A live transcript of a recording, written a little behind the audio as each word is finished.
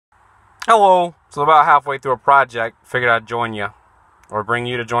Hello. So about halfway through a project, figured I'd join you, or bring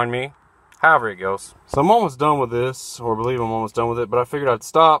you to join me, however it goes. So I'm almost done with this, or believe I'm almost done with it, but I figured I'd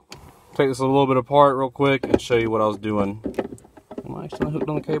stop, take this a little bit apart real quick, and show you what I was doing. Am I actually hooked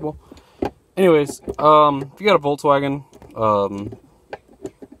on the cable? Anyways, if you got a Volkswagen,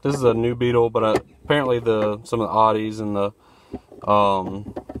 this is a new Beetle, but apparently some of the Audis and the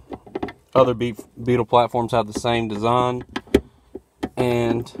other Beetle platforms have the same design,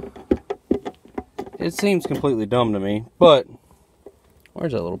 and it seems completely dumb to me, but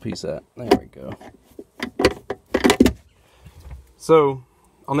where's that little piece at? There we go. So,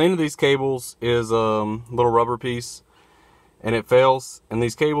 on the end of these cables is a little rubber piece, and it fails, and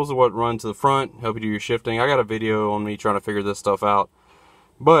these cables are what run to the front, help you do your shifting. I got a video on me trying to figure this stuff out,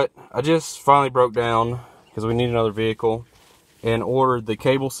 but I just finally broke down, because we need another vehicle, and ordered the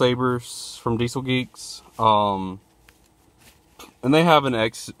cable sabers from Diesel Geeks, and they have an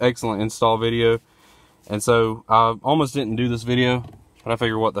excellent install video. And so I almost didn't do this video, but I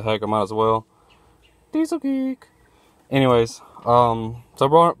figured what the heck, I might as well. Diesel Geek. Anyways, so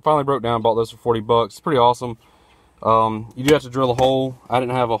I finally broke down, bought this for 40 bucks. It's pretty awesome. You do have to drill a hole. I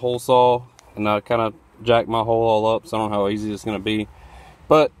didn't have a hole saw, and I kind of jacked my hole all up, so I don't know how easy it's going to be.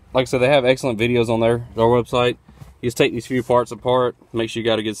 But like I said, they have excellent videos on their website. You just take these few parts apart, make sure you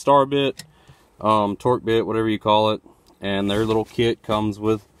got a good star bit, torque bit, whatever you call it, and their little kit comes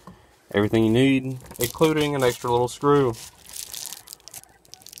with everything you need, including an extra little screw.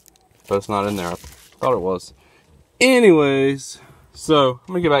 But it's not in there. I thought it was. Anyways, so I'm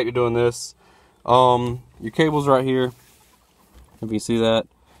gonna get back to doing this. Your cable's right here, if you see that.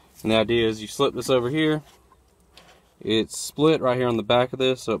 And the idea is you slip this over here. It's split right here on the back of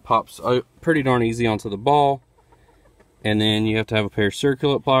this, so it pops out pretty darn easy onto the ball. And then you have to have a pair of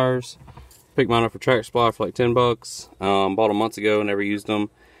circular pliers. Picked mine up for Track Supply for like 10 bucks. Bought them months ago, never used them.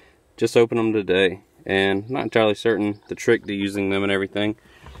 Just opened them today, and not entirely certain the trick to using them and everything.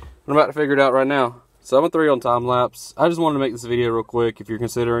 I'm about to figure it out right now. So I'm a 3 on time lapse. I just wanted to make this video real quick. If you're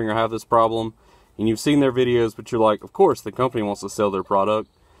considering or have this problem, and you've seen their videos, but you're like, of course, the company wants to sell their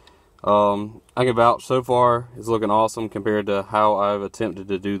product. I can vouch so far it's looking awesome compared to how I've attempted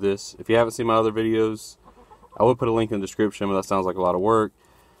to do this. If you haven't seen my other videos, I will put a link in the description, but that sounds like a lot of work.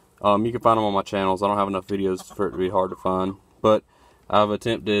 You can find them on my channels. I don't have enough videos for it to be hard to find, but I've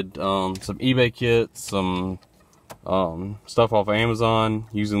attempted some eBay kits, some stuff off of Amazon,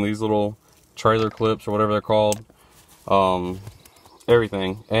 using these little trailer clips or whatever they're called,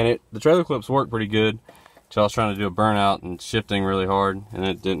 everything. And the trailer clips work pretty good. So I was trying to do a burnout and shifting really hard, and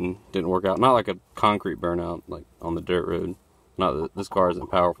it didn't work out. Not like a concrete burnout, like on the dirt road. Not that this car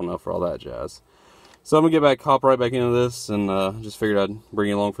isn't powerful enough for all that jazz. So I'm gonna hop right back into this, and just figured I'd bring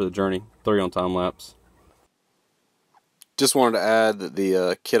you along for the journey. 3 on time lapse. Just wanted to add that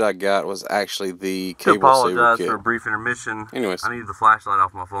the kit I got was actually the cable saver kit. I apologize for a brief intermission. Anyways, I need the flashlight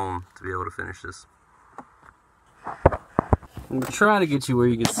off my phone to be able to finish this. I'm gonna try to get you where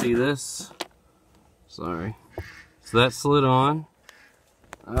you can see this. Sorry. So that slid on.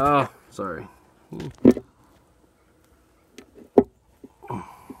 Oh, sorry.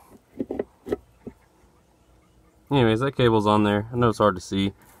 Anyways, that cable's on there. I know it's hard to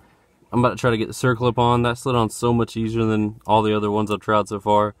see. I'm about to try to get the circle clip on. That slid on so much easier than all the other ones I've tried so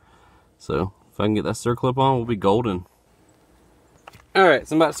far. So, if I can get that circle clip on, we'll be golden. Alright,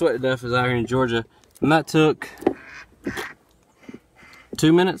 so I'm about to sweat to death out here in Georgia. And that took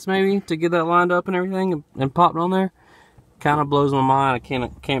 2 minutes maybe to get that lined up and everything and popped on there. Kind of blows my mind. I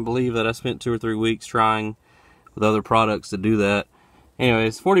can't believe that I spent 2 or 3 weeks trying with other products to do that.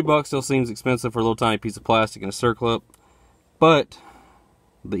 Anyways, 40 bucks still seems expensive for a little tiny piece of plastic and a circle clip. But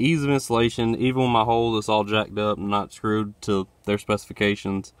the ease of installation, even when my hole is all jacked up and not screwed to their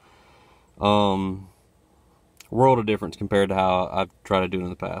specifications, world of difference compared to how I've tried to do it in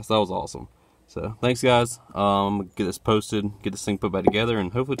the past. That was awesome. So, thanks guys. I'm going to get this posted, get this thing put back together,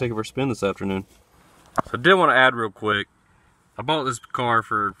 and hopefully take it for a spin this afternoon. So, I did want to add real quick, I bought this car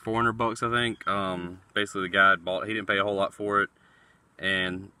for 400 bucks, I think. Basically, the guy he didn't pay a whole lot for it,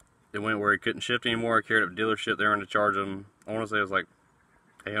 and it went where he couldn't shift anymore. I carried it up to dealership. They were going to charge him, I want to say it was like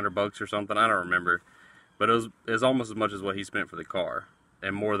 800 bucks or something. I don't remember. But it was almost as much as what he spent for the car,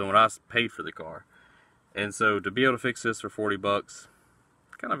 and more than what I paid for the car. And so to be able to fix this for 40 bucks,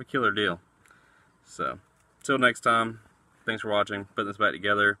 kind of a killer deal. So, till next time, thanks for watching, putting this back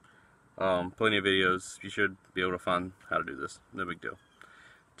together. Plenty of videos. You should be able to find how to do this. No big deal.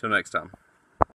 Till next time.